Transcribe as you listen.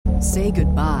Say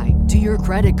goodbye to your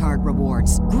credit card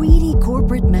rewards. Greedy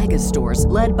corporate mega stores,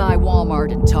 led by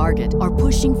Walmart and Target, are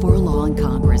pushing for a law in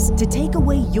Congress to take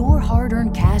away your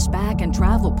hard-earned cash back and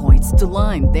travel points to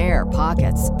line their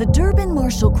pockets. The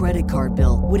Durbin-Marshall credit card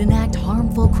bill would enact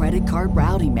harmful credit card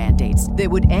routing mandates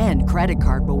that would end credit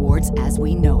card rewards as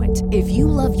we know it. If you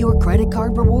love your credit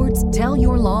card rewards, tell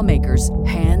your lawmakers,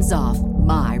 hands off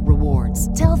my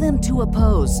rewards. Tell them to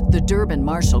oppose the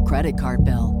Durbin-Marshall credit card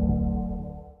bill.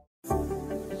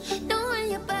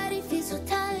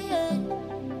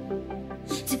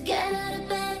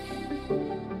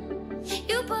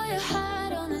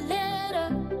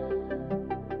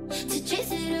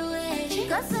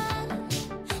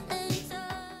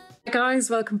 Guys,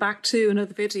 welcome back to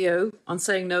another video on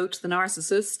saying no to the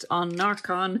narcissist on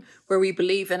Narcon, where we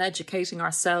believe in educating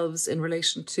ourselves in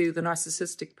relation to the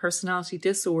narcissistic personality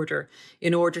disorder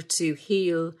in order to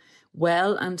heal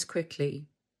well and quickly.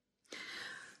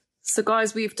 So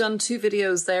guys, we've done 2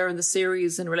 videos there in the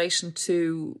series in relation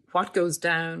to what goes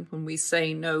down when we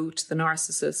say no to the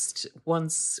narcissist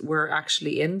once we're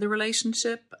actually in the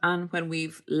relationship and when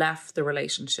we've left the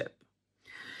relationship.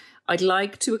 I'd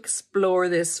like to explore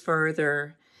this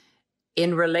further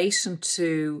in relation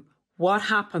to what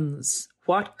happens,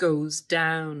 what goes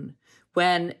down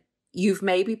when you've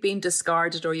maybe been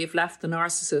discarded or you've left the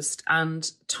narcissist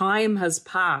and time has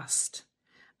passed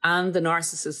and the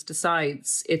narcissist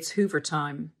decides it's Hoover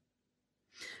time.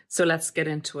 So let's get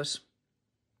into it.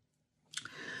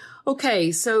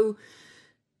 Okay, so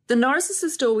the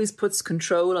narcissist always puts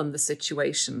control on the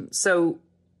situation. So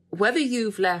whether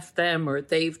you've left them or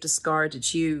they've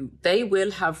discarded you, they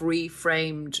will have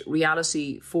reframed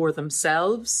reality for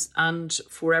themselves and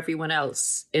for everyone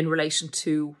else in relation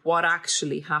to what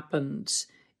actually happened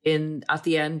at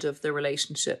the end of the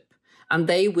relationship. And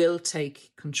they will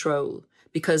take control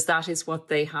because that is what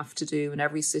they have to do in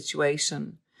every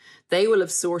situation. They will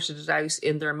have sorted it out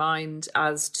in their mind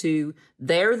as to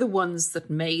they're the ones that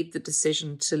made the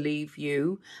decision to leave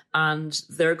you and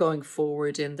they're going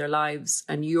forward in their lives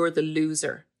and you're the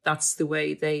loser. That's the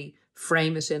way they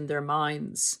frame it in their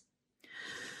minds.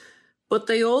 But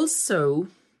they also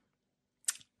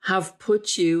have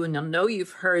put you, and I know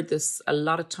you've heard this a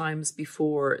lot of times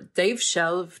before, they've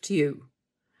shelved you.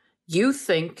 You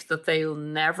think that they'll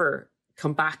never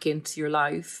come back into your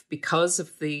life because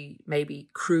of the maybe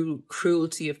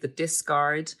cruelty of the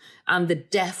discard and the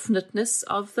definiteness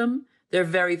of them. They're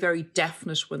very, very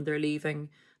definite when they're leaving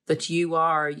that you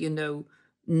are,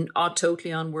 a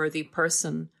totally unworthy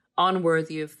person,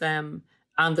 unworthy of them,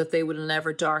 and that they will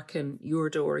never darken your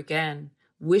door again.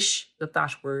 Wish that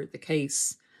that were the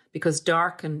case, because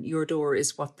darken your door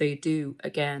is what they do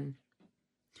again.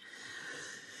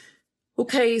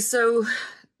 Okay, so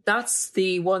that's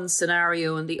the one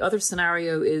scenario. And the other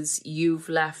scenario is you've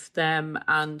left them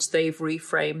and they've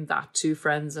reframed that to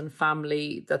friends and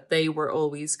family that they were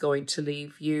always going to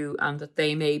leave you and that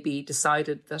they maybe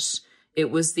decided that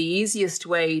it was the easiest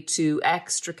way to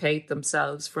extricate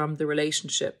themselves from the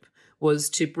relationship was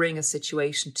to bring a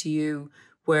situation to you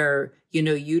where,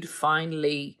 you'd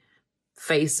finally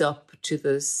face up to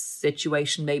the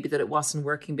situation, maybe that it wasn't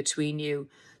working between you.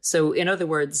 So in other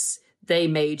words, they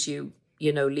made you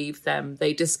leave them.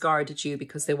 They discarded you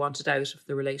because they wanted out of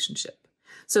the relationship.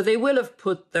 So they will have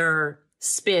put their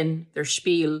spin, their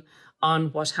spiel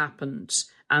on what happened,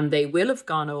 and they will have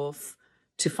gone off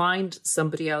to find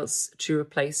somebody else to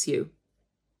replace you.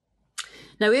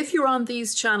 Now, if you're on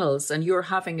these channels and you're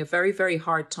having a very, very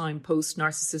hard time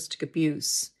post-narcissistic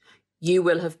abuse, you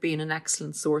will have been an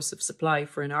excellent source of supply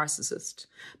for a narcissist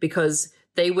because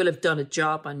they will have done a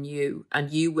job on you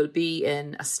and you will be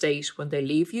in a state when they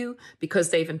leave you because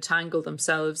they've entangled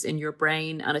themselves in your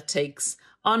brain, and it takes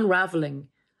unraveling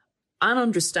and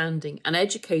understanding and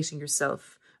educating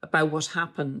yourself about what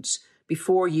happened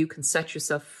before you can set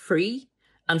yourself free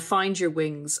and find your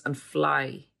wings and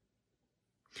fly.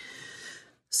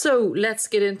 So let's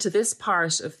get into this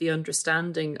part of the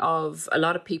understanding of a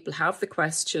lot of people have the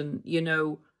question,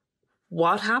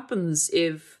 what happens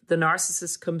if the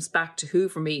narcissist comes back to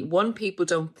Hoover me? One, people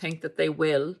don't think that they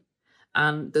will.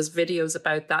 And there's videos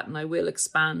about that, and I will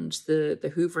expand the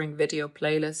Hoovering video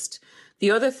playlist.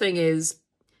 The other thing is,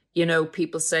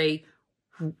 people say,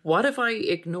 what if I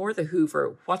ignore the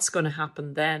Hoover? What's going to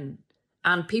happen then?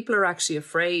 And people are actually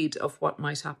afraid of what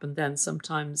might happen then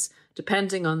sometimes,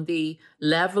 depending on the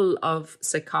level of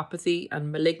psychopathy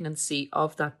and malignancy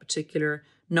of that particular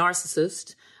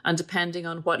narcissist, and depending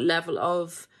on what level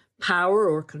of power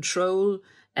or control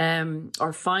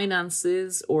or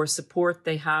finances or support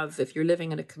they have. If you're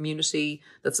living in a community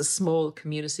that's a small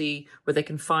community where they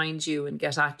can find you and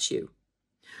get at you.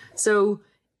 So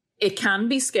It can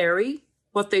be scary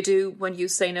what they do when you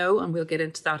say no, and we'll get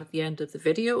into that at the end of the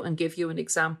video and give you an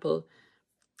example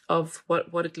of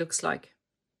what it looks like.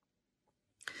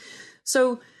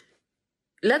 So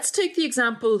let's take the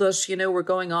example that, we're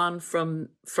going on from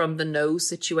the no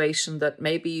situation, that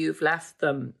maybe you've left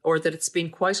them, or that it's been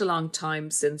quite a long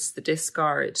time since the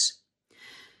discard.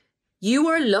 You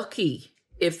are lucky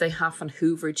if they haven't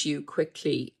hoovered you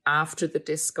quickly after the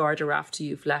discard or after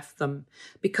you've left them,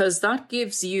 because that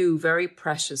gives you very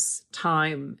precious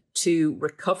time to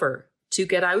recover, to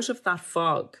get out of that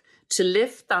fog, to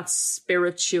lift that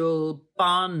spiritual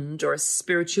bond or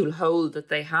spiritual hold that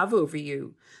they have over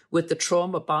you with the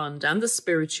trauma bond and the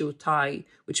spiritual tie,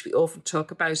 which we often talk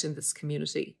about in this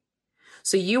community.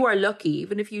 So you are lucky,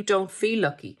 even if you don't feel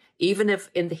lucky, even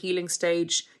if in the healing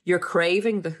stage you're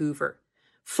craving the Hoover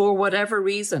for whatever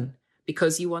reason,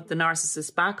 because you want the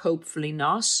narcissist back, hopefully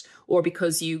not, or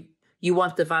because you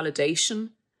want the validation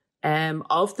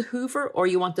of the Hoover, or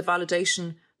you want the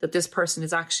validation that this person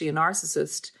is actually a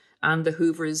narcissist and the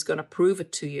Hoover is going to prove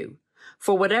it to you.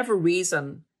 For whatever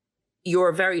reason,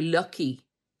 you're very lucky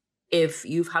if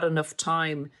you've had enough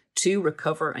time to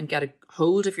recover and get a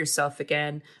hold of yourself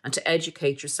again and to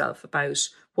educate yourself about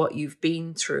what you've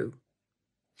been through.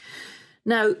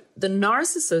 Now, the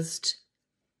narcissist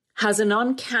has an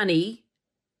uncanny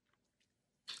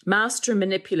master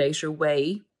manipulator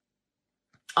way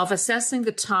of assessing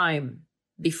the time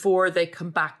before they come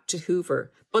back to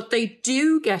Hoover. But they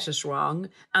do get it wrong,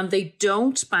 and they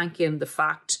don't bank in the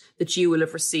fact that you will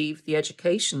have received the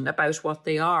education about what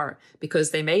they are,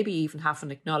 because they maybe even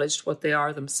haven't acknowledged what they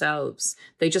are themselves.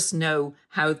 They just know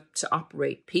how to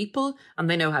operate people, and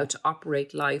they know how to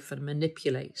operate life and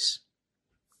manipulate.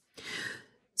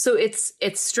 So it's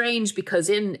strange, because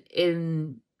in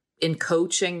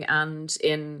coaching and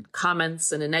in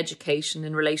comments and in education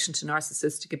in relation to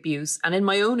narcissistic abuse, and in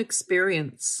my own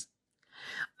experience,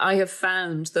 I have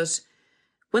found that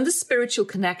when the spiritual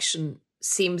connection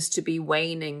seems to be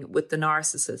waning with the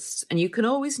narcissist, and you can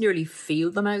always nearly feel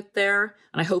them out there,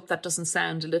 and I hope that doesn't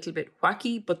sound a little bit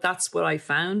wacky, but that's what I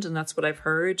found, and that's what I've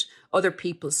heard other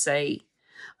people say.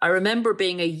 I remember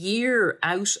being a year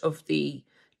out of the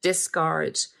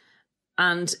discard,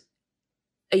 and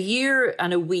a year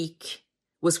and a week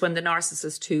was when the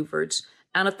narcissist hoovered.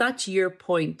 And at that year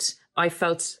point, I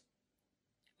felt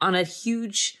on a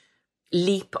huge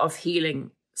leap of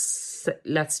healing,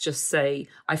 let's just say.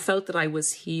 I felt that I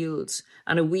was healed.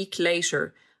 And a week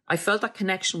later, I felt that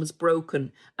connection was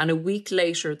broken. And a week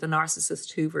later, the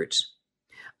narcissist hoovered.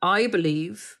 I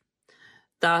believe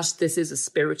that this is a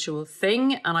spiritual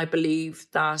thing. And I believe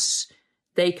that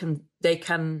they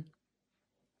can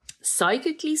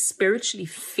psychically, spiritually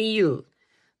feel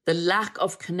the lack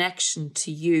of connection to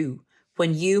you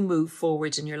when you move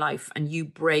forward in your life and you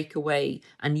break away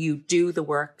and you do the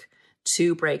work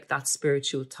to break that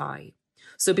spiritual tie.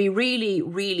 So be really,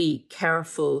 really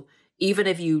careful. Even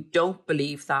if you don't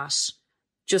believe that,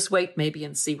 just wait maybe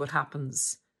and see what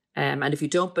happens. And if you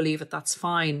don't believe it, that's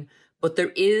fine. But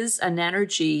there is an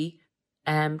energy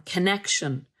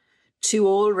connection to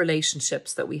all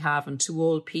relationships that we have and to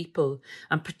all people,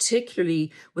 and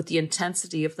particularly with the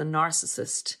intensity of the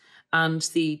narcissist and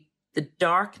the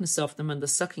darkness of them and the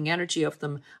sucking energy of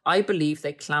them. I believe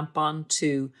they clamp on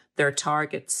to their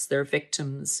targets, their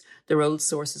victims, their old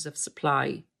sources of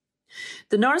supply.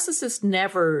 The narcissist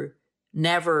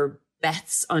never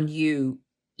bets on you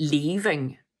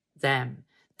leaving them.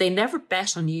 They never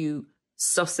bet on you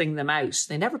sussing them out.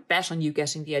 They never bet on you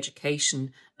getting the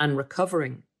education and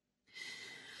recovering.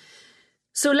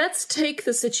 So let's take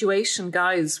the situation,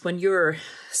 guys, when you're,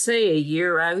 say, a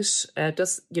year out,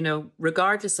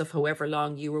 regardless of however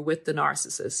long you were with the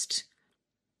narcissist.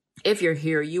 If you're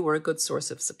here, you were a good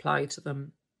source of supply to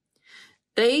them.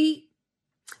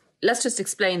 Let's just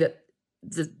explain that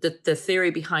the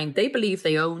theory behind, they believe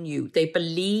they own you. They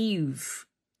believe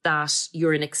that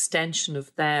you're an extension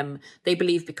of them. They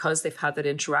believe because they've had that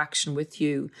interaction with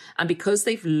you and because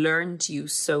they've learned you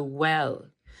so well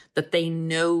that they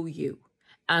know you,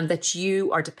 and that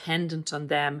you are dependent on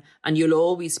them and you'll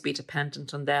always be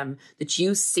dependent on them, that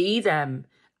you see them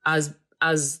as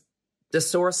the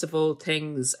source of all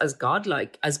things, as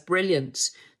godlike, as brilliant.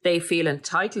 They feel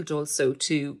entitled also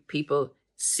to people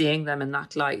seeing them in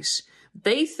that light.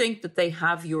 They think that they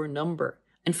have your number.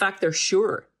 In fact, they're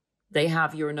sure they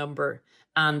have your number,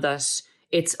 and that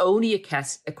it's only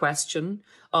a question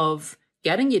of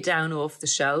getting you down off the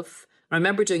shelf. I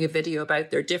remember doing a video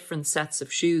about their different sets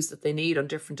of shoes that they need on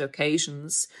different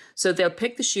occasions. So they'll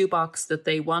pick the shoebox that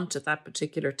they want at that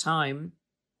particular time.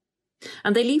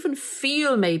 And they'll even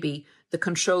feel maybe the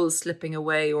control slipping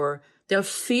away or They'll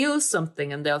feel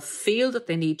something, and they'll feel that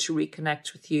they need to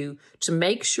reconnect with you to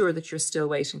make sure that you're still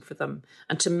waiting for them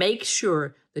and to make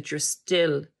sure that you're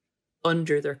still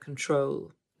under their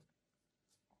control.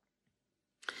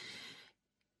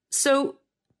 So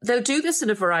they'll do this in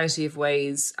a variety of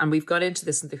ways, and we've got into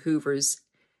this in the Hoovers.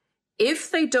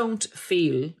 If they don't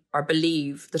feel or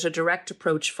believe that a direct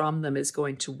approach from them is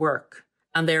going to work,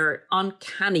 and they're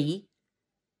uncanny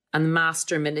and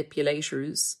master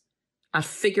manipulators at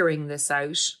figuring this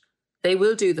out, they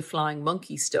will do the flying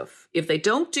monkey stuff. If they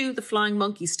don't do the flying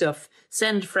monkey stuff,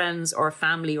 send friends or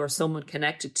family or someone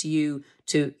connected to you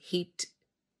to heat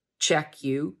check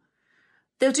you.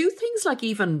 They'll do things like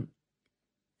even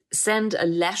send a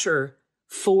letter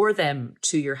for them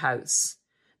to your house.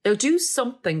 They'll do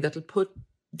something that'll put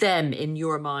them in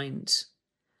your mind.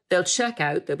 They'll check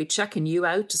out, they'll be checking you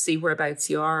out to see whereabouts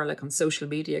you are, like on social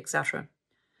media, etc.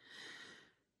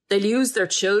 They'll use their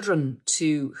children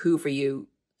to hoover you.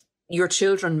 Your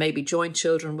children, maybe joint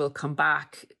children, will come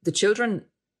back. The children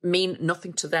mean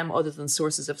nothing to them other than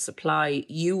sources of supply.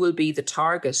 You will be the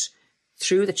target.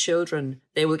 Through the children,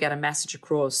 they will get a message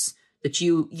across that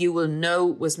you will know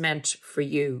was meant for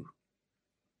you.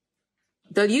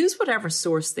 They'll use whatever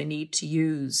source they need to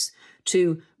use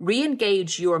to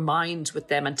re-engage your mind with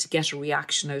them and to get a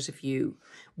reaction out of you.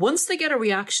 Once they get a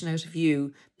reaction out of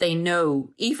you, they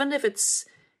know, even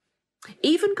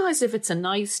guys, if it's a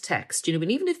nice text, you know,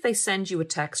 and even if they send you a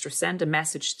text or send a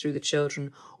message through the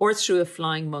children or through a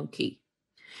flying monkey,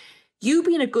 you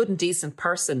being a good and decent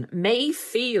person may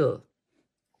feel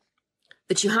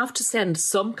that you have to send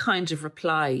some kind of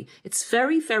reply. It's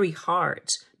very, very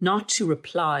hard not to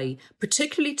reply,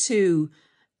 particularly to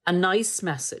a nice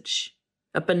message,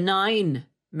 a benign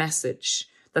message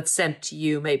that's sent to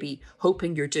you, maybe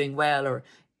hoping you're doing well, or,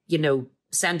 you know,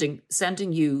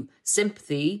 sending you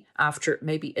sympathy after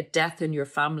maybe a death in your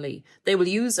family. They will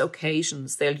use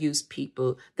occasions, they'll use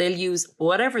people, they'll use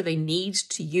whatever they need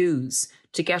to use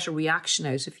to get a reaction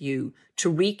out of you,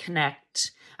 to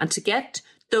reconnect, and to get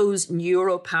those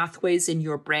neural pathways in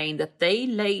your brain that they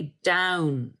laid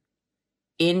down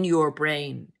in your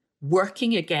brain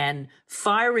working again,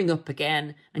 firing up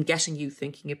again, and getting you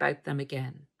thinking about them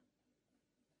again.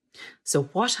 So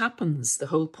what happens? The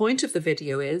whole point of the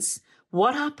video is,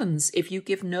 what happens if you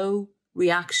give no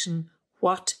reaction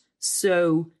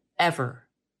whatsoever?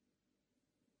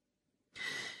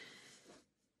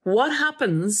 What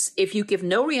happens if you give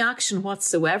no reaction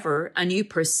whatsoever and you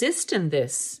persist in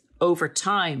this over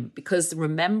time? Because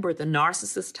remember, the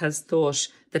narcissist has thought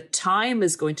that time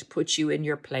is going to put you in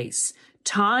your place.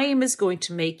 Time is going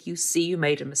to make you see you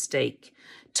made a mistake.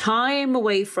 Time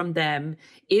away from them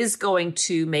is going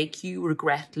to make you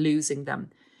regret losing them.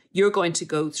 You're going to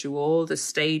go through all the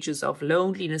stages of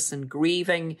loneliness and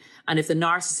grieving. And if the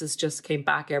narcissist just came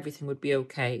back, everything would be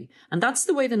okay. And that's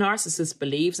the way the narcissist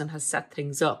believes and has set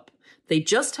things up. They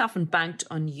just haven't banked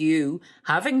on you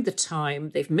having the time.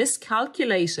 They've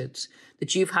miscalculated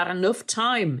that you've had enough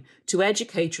time to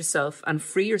educate yourself and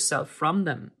free yourself from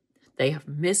them. They have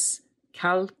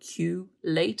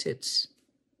miscalculated.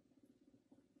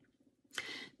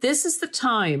 This is the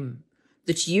time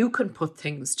that you can put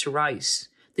things to right,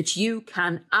 that you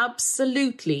can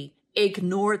absolutely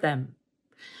ignore them.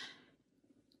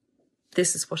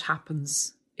 This is what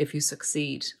happens if you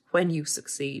succeed, when you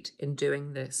succeed in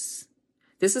doing this.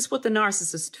 This is what the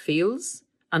narcissist feels,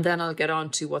 and then I'll get on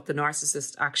to what the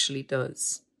narcissist actually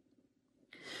does.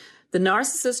 The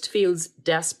narcissist feels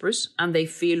desperate, and they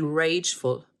feel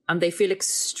rageful, and they feel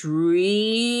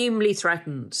extremely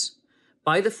threatened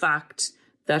by the fact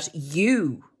that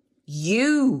you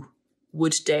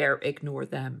would dare ignore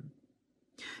them.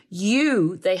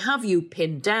 They have you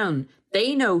pinned down.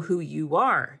 They know who you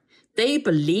are. They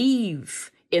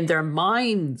believe in their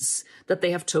minds that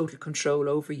they have total control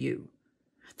over you.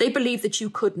 They believe that you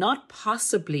could not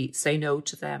possibly say no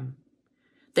to them.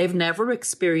 They've never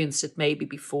experienced it maybe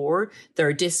before.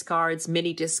 Their discards,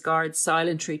 mini discards,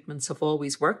 silent treatments have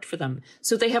always worked for them.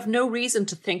 So they have no reason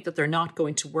to think that they're not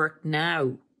going to work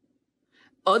now,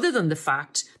 other than the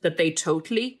fact that they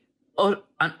totally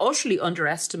and utterly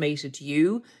underestimated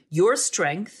you, your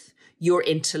strength, your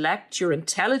intellect, your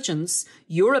intelligence,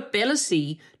 your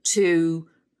ability to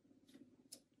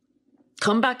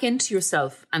come back into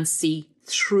yourself and see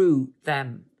through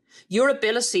them. Your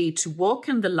ability to walk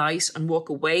in the light and walk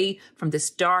away from this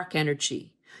dark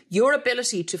energy. Your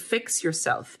ability to fix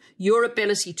yourself. Your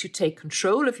ability to take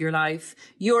control of your life.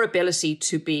 Your ability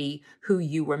to be who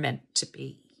you were meant to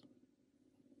be.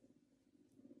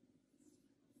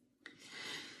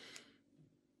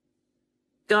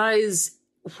 Guys,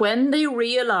 when they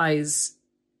realize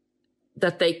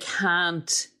that they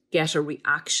can't get a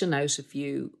reaction out of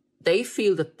you, they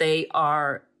feel that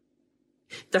their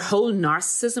whole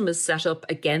narcissism is set up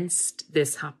against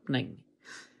this happening.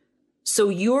 So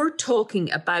you're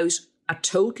talking about a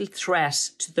total threat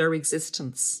to their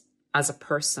existence as a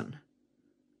person,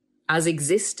 as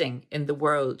existing in the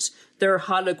world. Their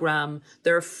hologram,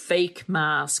 their fake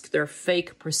mask, their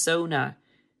fake persona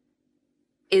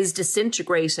is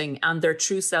disintegrating, and their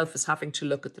true self is having to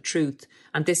look at the truth.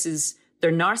 And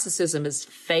their narcissism is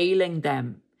failing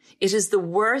them. It is the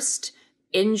worst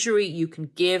injury you can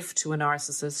give to a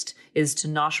narcissist, is to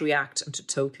not react and to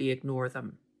totally ignore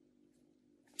them.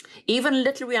 Even a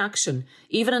little reaction,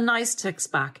 even a nice text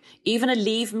back, even a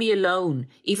leave me alone,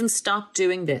 even stop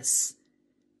doing this,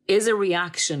 is a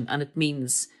reaction, and it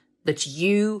means that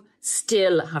you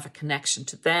still have a connection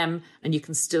to them and you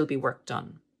can still be worked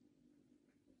on.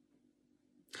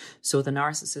 So the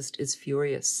narcissist is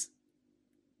furious.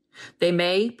 They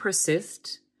may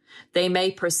persist. They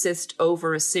may persist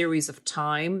over a series of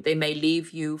time. They may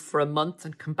leave you for a month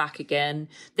and come back again.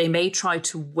 They may try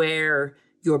to wear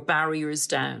your barriers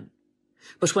down.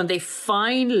 But when they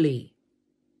finally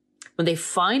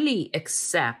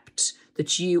accept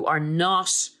that you are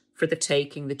not for the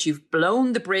taking, that you've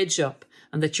blown the bridge up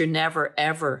and that you're never,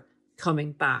 ever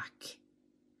coming back,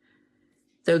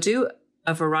 they'll do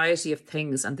a variety of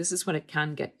things, and this is when it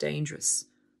can get dangerous.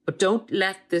 But don't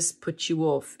let this put you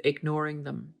off ignoring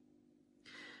them.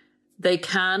 They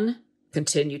can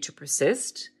continue to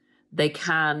persist. They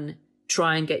can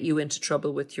try and get you into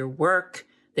trouble with your work.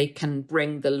 They can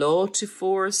bring the law to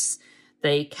force.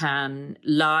 They can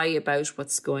lie about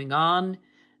what's going on.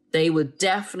 They will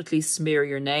definitely smear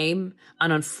your name.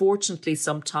 And unfortunately,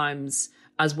 sometimes,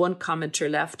 as one commenter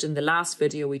left in the last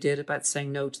video we did about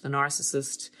saying no to the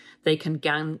narcissist, they can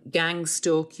gang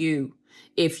stalk you.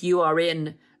 If you are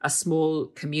in a small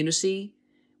community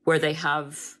where they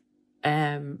have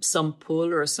some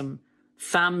pull or some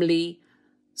family,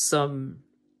 some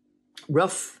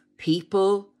rough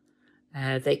people,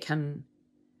 they can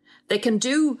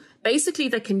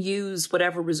use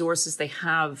whatever resources they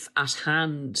have at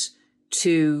hand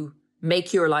to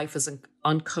make your life as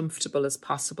uncomfortable as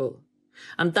possible.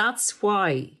 And that's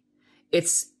why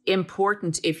it's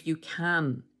important, if you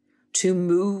can, to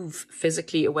move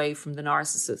physically away from the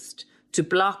narcissist, to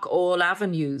block all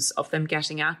avenues of them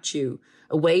getting at you,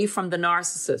 away from the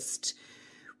narcissist,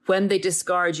 when they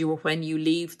discard you or when you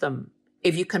leave them.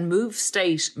 If you can move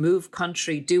state, move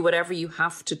country, do whatever you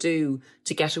have to do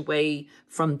to get away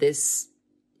from this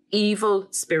evil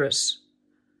spirit,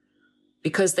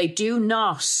 because they do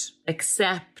not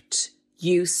accept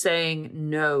you saying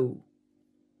no.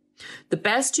 The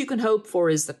best you can hope for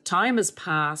is that time has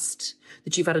passed,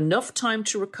 that you've had enough time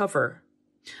to recover,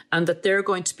 and that they're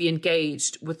going to be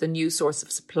engaged with a new source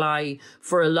of supply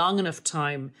for a long enough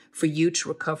time for you to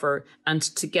recover and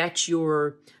to get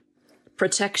your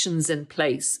protections in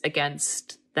place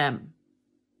against them.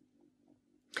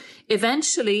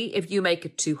 Eventually, if you make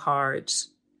it too hard,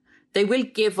 they will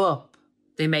give up.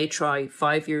 They may try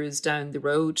 5 years down the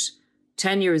road,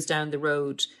 10 years down the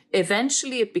road.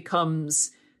 Eventually, it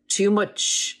becomes too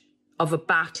much of a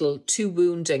battle, too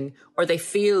wounding, or they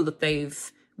feel that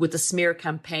they've, with the smear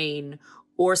campaign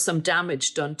or some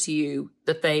damage done to you,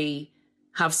 that they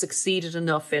have succeeded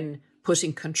enough in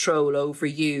putting control over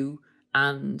you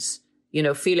and,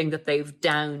 feeling that they've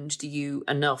downed you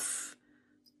enough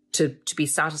to be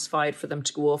satisfied for them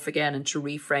to go off again and to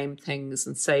reframe things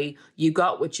and say, you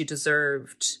got what you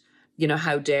deserved.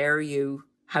 How dare you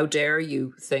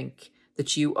think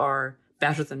that you are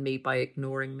better than me by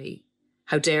ignoring me?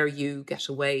 How dare you get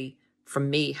away from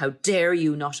me? How dare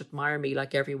you not admire me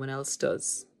like everyone else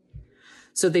does?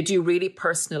 So they do really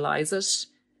personalize it.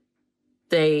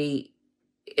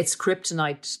 It's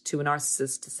kryptonite to a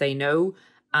narcissist to say no.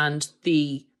 And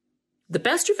the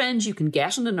best revenge you can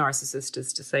get on a narcissist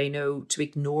is to say no, to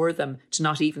ignore them, to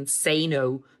not even say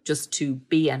no, just to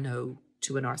be a no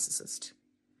to a narcissist.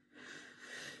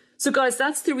 So guys,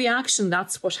 that's the reaction.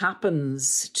 That's what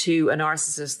happens to a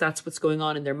narcissist. That's what's going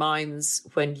on in their minds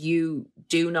when you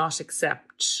do not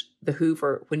accept the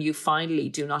Hoover, when you finally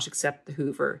do not accept the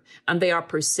Hoover. And they are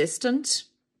persistent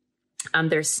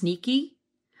and they're sneaky.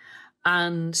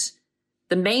 And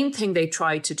the main thing they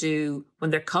try to do when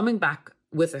they're coming back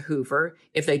with a Hoover,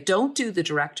 if they don't do the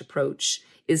direct approach,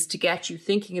 is to get you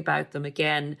thinking about them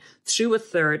again through a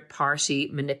third party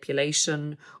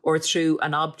manipulation or through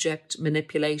an object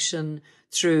manipulation,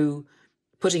 through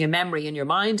putting a memory in your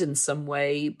mind in some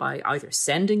way by either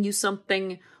sending you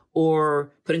something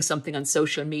or putting something on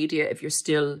social media. If you're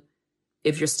still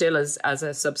as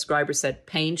a subscriber said,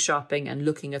 pain shopping and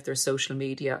looking at their social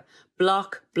media,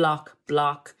 block, block,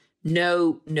 block.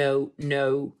 No, no,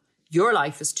 no. Your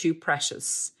life is too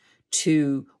precious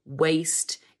to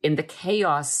waste in the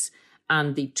chaos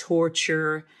and the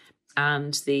torture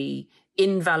and the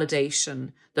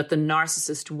invalidation that the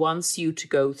narcissist wants you to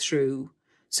go through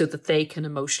so that they can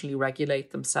emotionally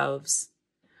regulate themselves.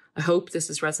 I hope this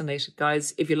has resonated,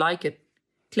 guys. If you like it,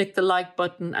 click the like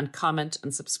button and comment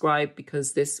and subscribe,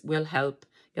 because this will help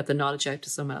get the knowledge out to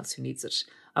someone else who needs it.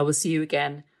 I will see you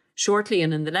again shortly.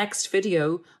 And in the next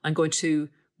video, I'm going to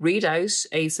read out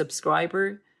a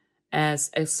subscriber's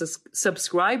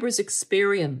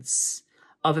experience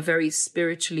of a very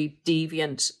spiritually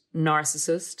deviant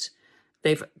narcissist.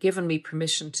 They've given me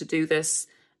permission to do this,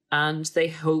 and they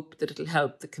hope that it'll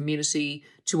help the community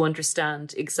to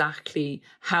understand exactly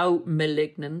how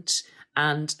malignant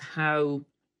and how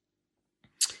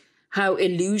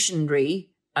illusionary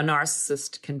a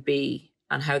narcissist can be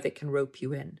and how they can rope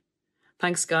you in.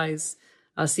 Thanks, guys.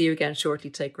 I'll see you again shortly.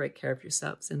 Take great care of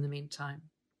yourselves in the meantime.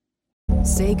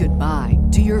 Say goodbye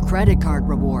to your credit card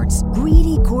rewards.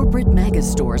 Greedy corporate mega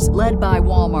stores, led by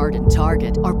Walmart and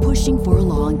Target, are pushing for a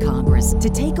law in Congress to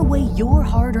take away your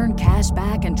hard-earned cash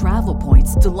back and travel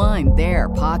points to line their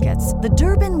pockets. The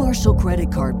Durbin-Marshall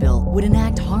credit card bill would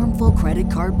enact harmful credit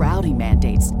card routing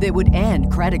mandates that would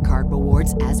end credit card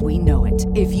rewards as we know it.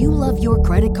 If you love your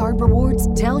credit card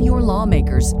rewards, tell your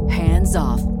lawmakers, hands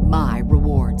off my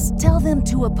rewards. Tell them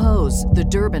to oppose the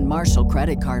Durbin-Marshall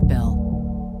credit card bill.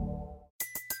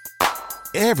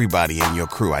 Everybody in your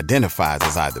crew identifies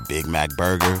as either Big Mac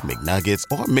Burger, McNuggets,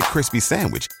 or McCrispy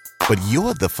Sandwich. But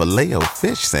you're the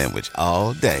Filet-O-Fish Sandwich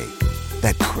all day.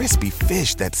 That crispy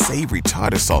fish, that savory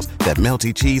tartar sauce, that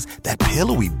melty cheese, that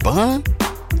pillowy bun.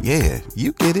 Yeah,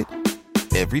 you get it.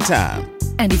 Every time.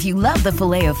 And if you love the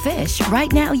Filet-O-Fish,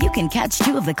 right now you can catch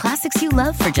two of the classics you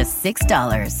love for just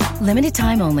 $6. Limited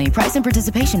time only. Price and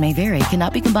participation may vary.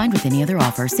 Cannot be combined with any other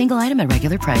offer. Single item at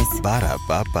regular price.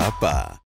 Ba-da-ba-ba-ba.